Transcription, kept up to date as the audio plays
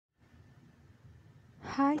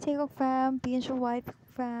Hi Taekook fam, Pinch Wife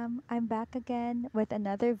fam. I'm back again with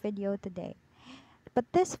another video today. But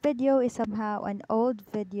this video is somehow an old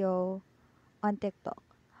video on TikTok.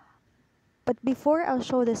 But before I'll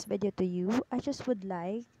show this video to you, I just would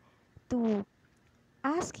like to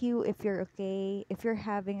ask you if you're okay, if you're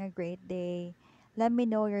having a great day. Let me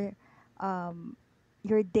know um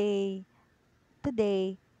your day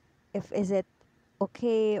today, if is it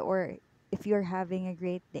okay or if you're having a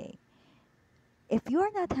great day. If you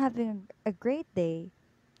are not having a great day,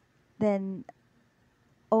 then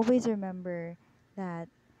always remember that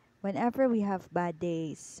whenever we have bad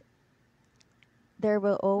days, there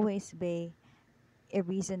will always be a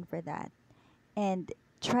reason for that. And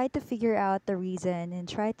try to figure out the reason and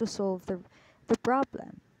try to solve the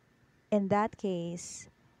problem. In that case,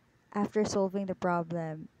 after solving the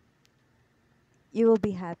problem, you will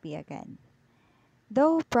be happy again.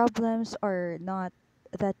 Though problems are not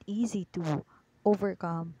that easy to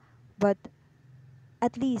overcome, but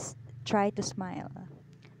at least try to smile.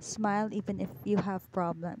 Smile even if you have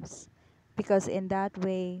problems, because in that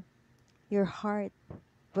way, your heart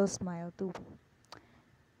will smile too.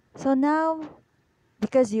 So now,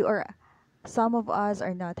 because some of us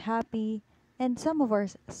are not happy, and some of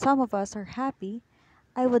us are happy,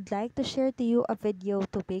 I would like to share to you a video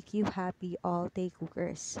to make you happy, all day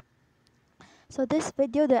cookers. So this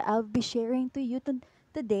video that I'll be sharing to you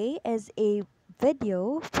today is a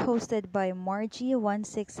video posted by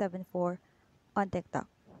Margie1674 on TikTok.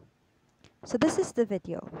 So this is the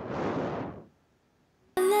video.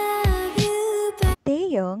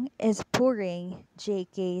 Taehyung is pouring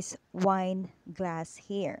JK's wine glass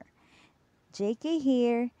here. JK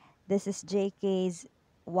here, this is JK's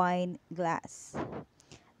wine glass.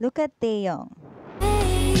 Look at Taehyung.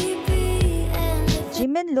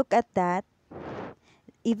 Jimin, look at that.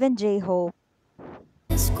 Even J-Hope.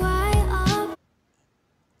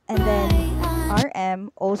 And then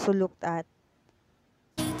RM also looked at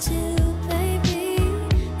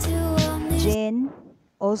Jin.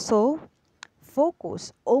 Also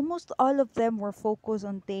focus. Almost all of them were focused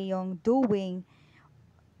on Taehyung doing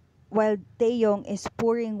while Taehyung is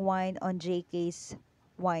pouring wine on JK's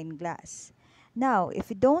wine glass. Now, if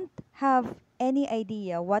you don't have any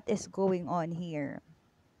idea what is going on here,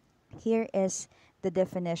 here is the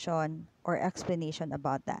definition or explanation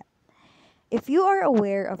about that. If you are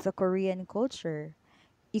aware of the Korean culture,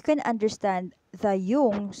 you can understand the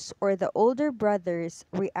Young's or the older brother's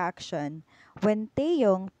reaction when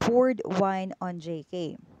Taehyung poured wine on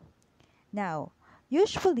JK. Now,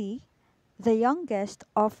 usually, the youngest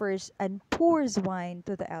offers and pours wine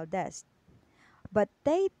to the eldest. But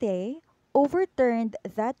Tay Tay overturned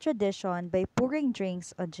that tradition by pouring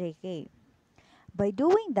drinks on JK. By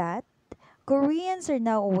doing that, Koreans are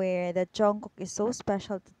now aware that Jungkook is so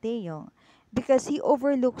special to Taehyung because he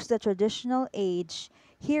overlooks the traditional age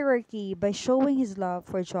hierarchy by showing his love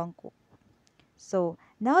for Jungkook. So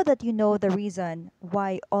now that you know the reason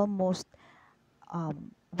why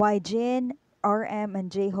Jin, RM,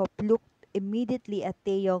 and J-Hope looked immediately at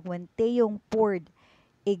Taehyung when Taehyung poured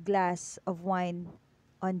a glass of wine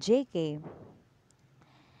on JK,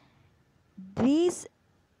 this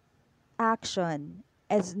action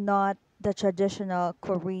is not the traditional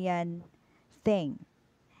Korean thing.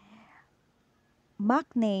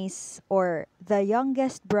 Maknae's or the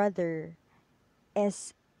youngest brother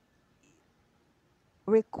is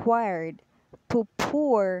required to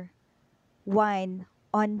pour wine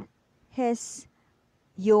on his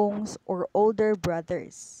youngs or older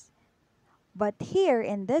brothers. But here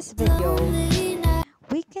in this video,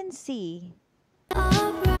 we can see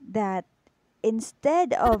that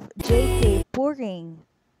instead of JK pouring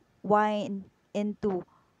wine into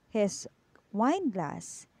his wine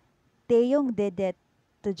glass, Taeyong did it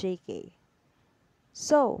to JK.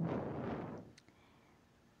 So,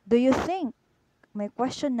 do you think, my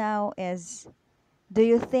question now is, do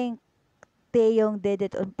you think Taeyong did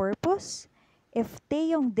it on purpose? If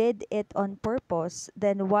Taeyong did it on purpose,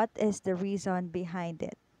 then what is the reason behind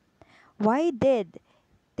it? Why did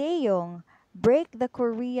Taeyong break the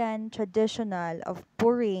Korean traditional of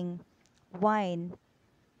pouring wine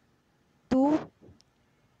to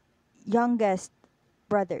youngest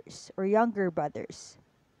brothers or younger brothers?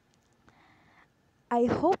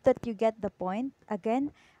 I hope that you get the point.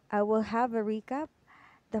 Again, I will have a recap.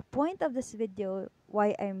 The point of this video,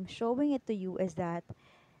 why I'm showing it to you, is that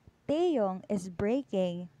Taeyong is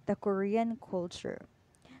breaking the Korean culture.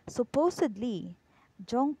 Supposedly,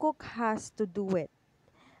 Jungkook has to do it.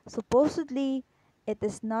 Supposedly, it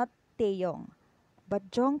is not Taeyong,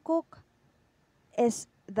 but Jungkook is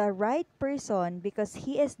the right person because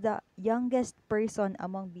he is the youngest person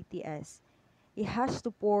among BTS. he has to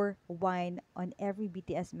pour wine on every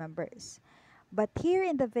BTS members. But here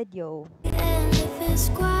in the video, we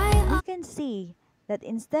can see that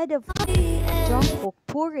instead of Jungkook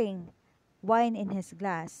pouring wine in his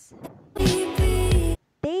glass,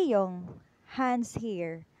 Taehyung hands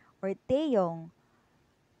here, or Taehyung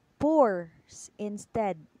pours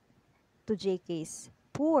instead to JK's,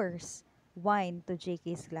 pours wine to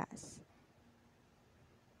JK's glass.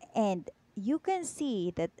 And you can see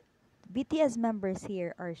that BTS members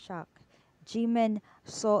here are shocked. Jimin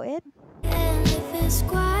saw it,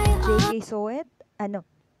 JK saw it, no,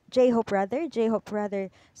 J-Hope rather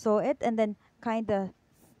saw it, and then kind of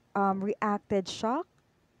reacted shocked.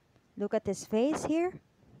 Look at his face here.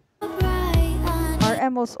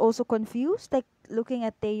 RM was also confused, like looking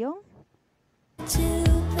at Taehyung.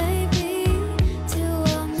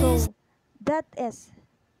 So that is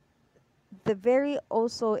the very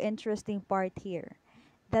also interesting part here.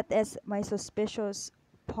 That is my suspicious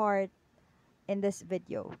part in this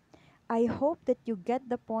video. I hope that you get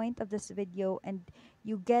the point of this video and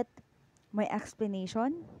you get my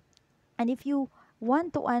explanation. And if you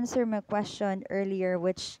want to answer my question earlier,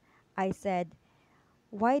 which I said,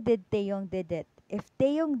 why did Taeyong did it? If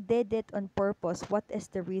Taeyong did it on purpose, what is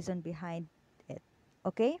the reason behind it?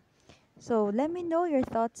 Okay? So let me know your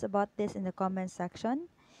thoughts about this in the comment section.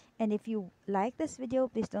 And if you like this video,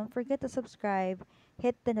 please don't forget to subscribe,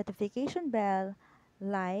 hit the notification bell,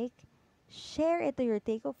 like, share it to your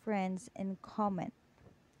Taekook friends, and comment.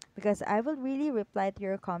 Because I will really reply to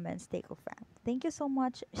your comments, Taekook fam. Thank you so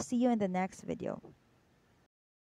much. See you in the next video.